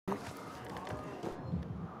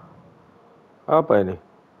Apa ini?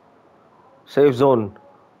 Safe zone.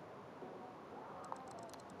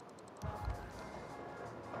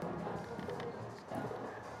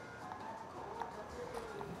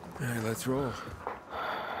 All right, let's roll.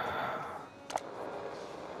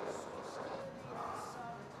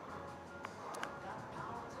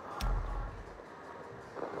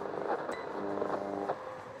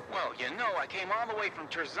 Well, you know, I came all the way from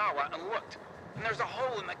Terzawa and looked, and there's a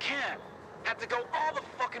hole in the can. Had to go all the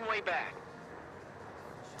fucking way back.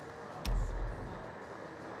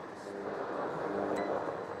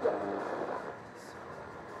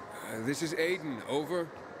 This is Aiden. Over.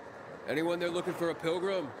 Anyone there looking for a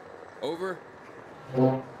pilgrim? Over.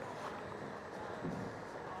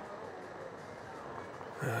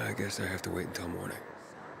 I guess I have to wait until morning.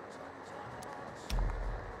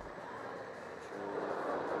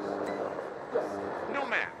 No,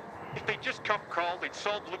 man. If they just come crawl, they'd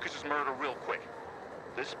solve Lucas's murder real quick.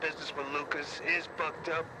 This business with Lucas is fucked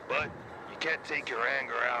up, but you can't take your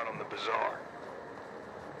anger out on the bazaar.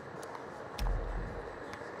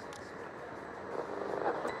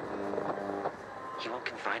 He won't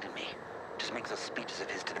confide in me. Just makes those speeches of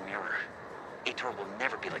his to the mirror. Aitor will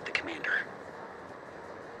never be like the commander.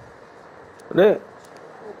 Dek,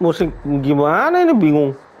 musik gimana ini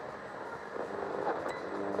bingung.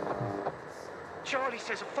 Charlie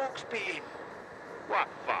says a fox bit him. What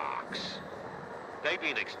fox? They've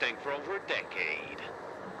been extinct for over a decade.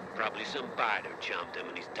 Probably some biter jumped him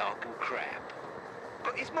and he's talking crap.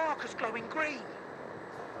 But his marker's glowing green.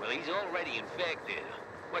 Well, he's already infected.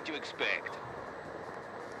 What do you expect?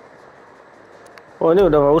 Oh, ini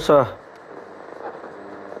udah nggak usah.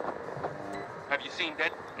 Have you seen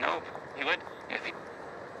that? Nope. He went...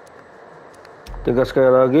 Tiga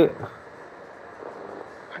sekali lagi.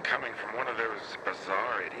 I'm coming from one of those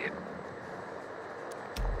bazaar idiots.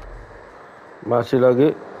 Masih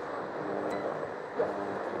lagi.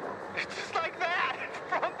 It's just like that!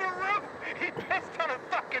 From the roof! He pissed on a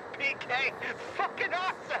fucking PK! Fucking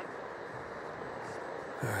awesome!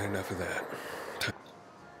 Enough of that.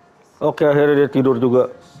 Oke, akhirnya dia tidur juga.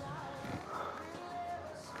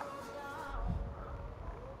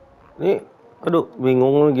 Ini, aduh,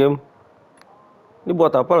 bingung nih game. Ini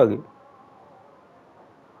buat apa lagi?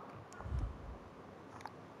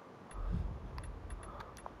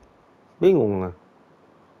 Bingung lah.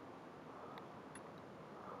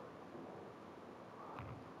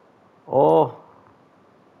 Oh.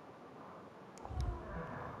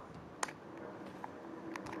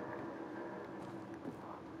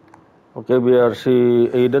 Oke, biar si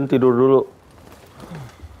Aiden tidur dulu.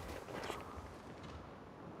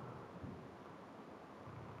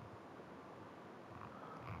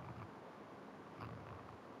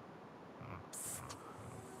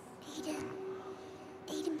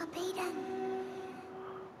 Aiden, Papa Aiden.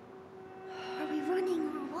 Are we running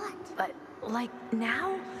or what? But, like,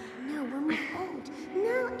 now? No, when we're old.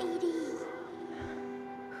 No, Aiden.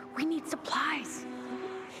 We need supplies.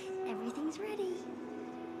 Everything's ready.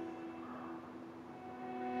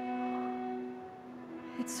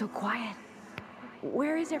 It's so quiet.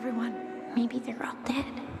 Where is everyone? Maybe they're all dead.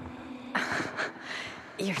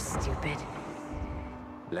 You're stupid.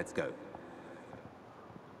 Let's go.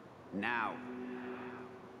 Now.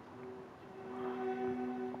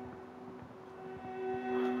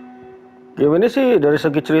 Game ini sih dari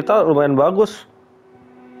segi cerita lumayan bagus.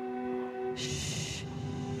 Shh.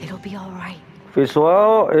 It'll be all right.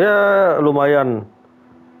 Visual ya lumayan.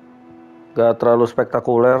 Gak terlalu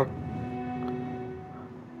spektakuler.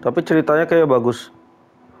 Tapi ceritanya kayak bagus.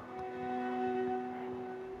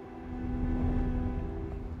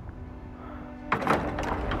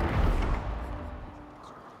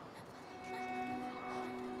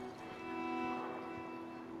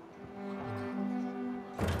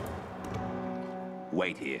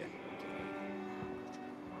 Wait here.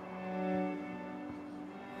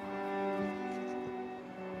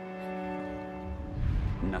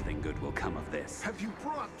 Nothing good will come of this. Have you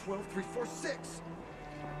brought 12346?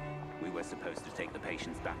 We were supposed to take the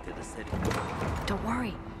patients back to the city. Don't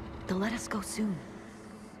worry. They'll let us go soon.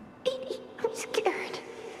 Aiden, I'm scared.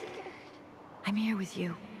 I'm here with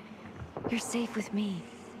you. You're safe with me.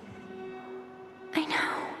 I know.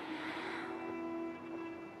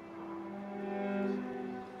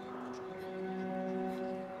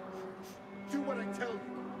 Do what I tell you.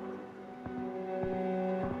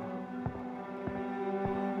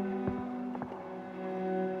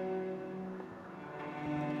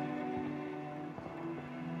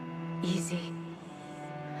 Easy.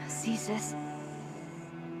 See, sis?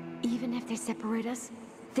 Even if they separate us,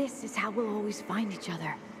 this is how we'll always find each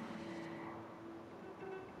other.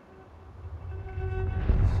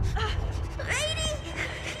 Aiden!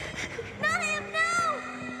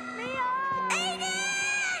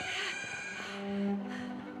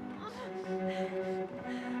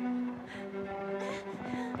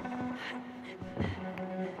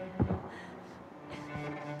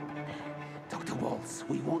 else,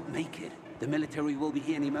 we won't make it. The military will be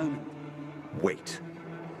here any moment. Wait.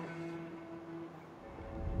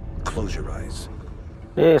 Close your eyes.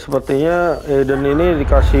 Nih, sepertinya Aiden ini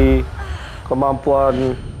dikasih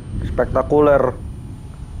kemampuan spektakuler,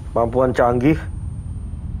 kemampuan canggih.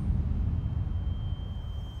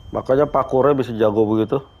 Makanya parkournya bisa jago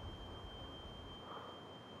begitu.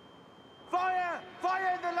 Fire!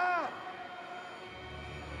 Fire in the lab!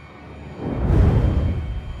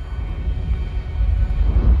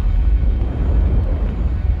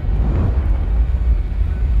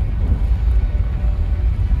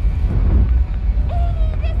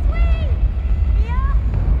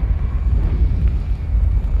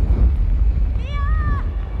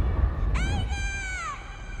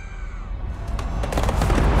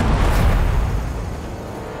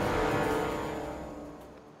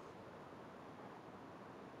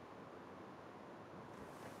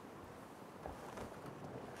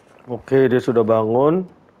 Oke, dia sudah bangun.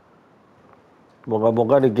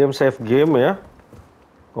 Moga-moga di game save game ya.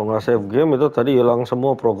 Kalau nggak save game itu tadi hilang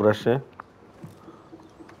semua progresnya.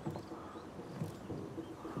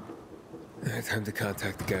 Time to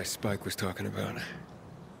contact the guy Spike was talking about.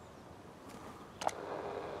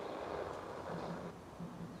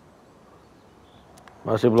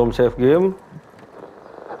 Masih belum save game.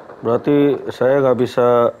 Berarti saya nggak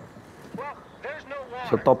bisa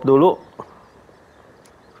stop dulu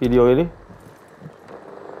video ini.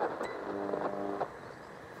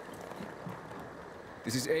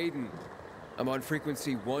 This is Aiden. I'm on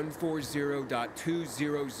frequency 140.200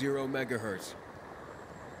 megahertz.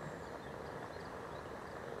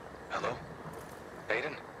 Hello?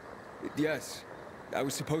 Aiden? Yes. I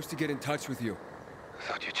was supposed to get in touch with you.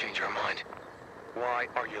 Thought you'd change your mind. Why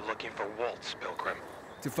are you looking for Waltz, Pilgrim?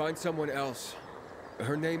 To find someone else.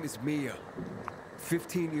 Her name is Mia.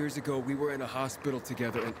 15 years ago, we were in a hospital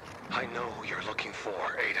together and... I know who you're looking for,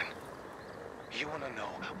 Aiden. You want to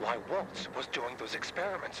know why Waltz was doing those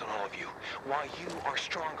experiments on all of you. Why you are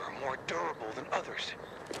stronger, more durable than others.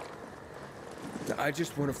 I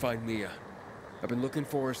just want to find Mia. I've been looking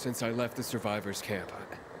for her since I left the survivors' camp.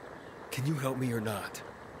 Can you help me or not?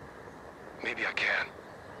 Maybe I can.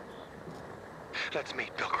 Let's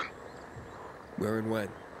meet, Pilgrim. Where and when?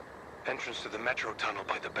 Entrance to the metro tunnel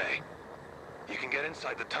by the bay. You can get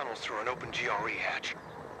inside the tunnels through an open GRE hatch.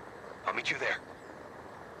 I'll meet you there.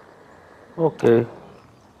 Okay.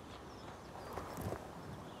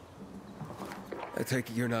 I take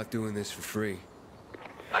it you're not doing this for free.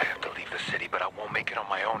 I have to leave the city, but I won't make it on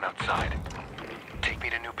my own outside. Take me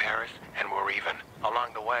to New Paris, and we're even.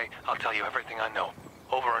 Along the way, I'll tell you everything I know.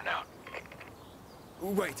 Over and out.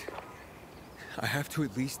 Wait. I have to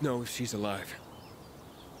at least know if she's alive.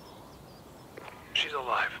 She's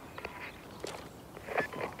alive.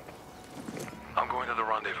 I'm going to the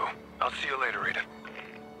rendezvous. I'll see you later, Aiden.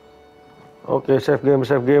 Oke, save game,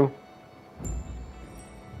 save game.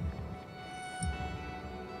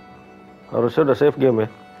 Harusnya udah save game ya.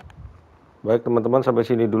 Baik teman-teman, sampai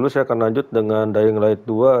sini dulu. Saya akan lanjut dengan Dying Light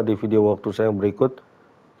 2 di video waktu saya yang berikut.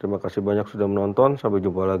 Terima kasih banyak sudah menonton. Sampai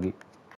jumpa lagi.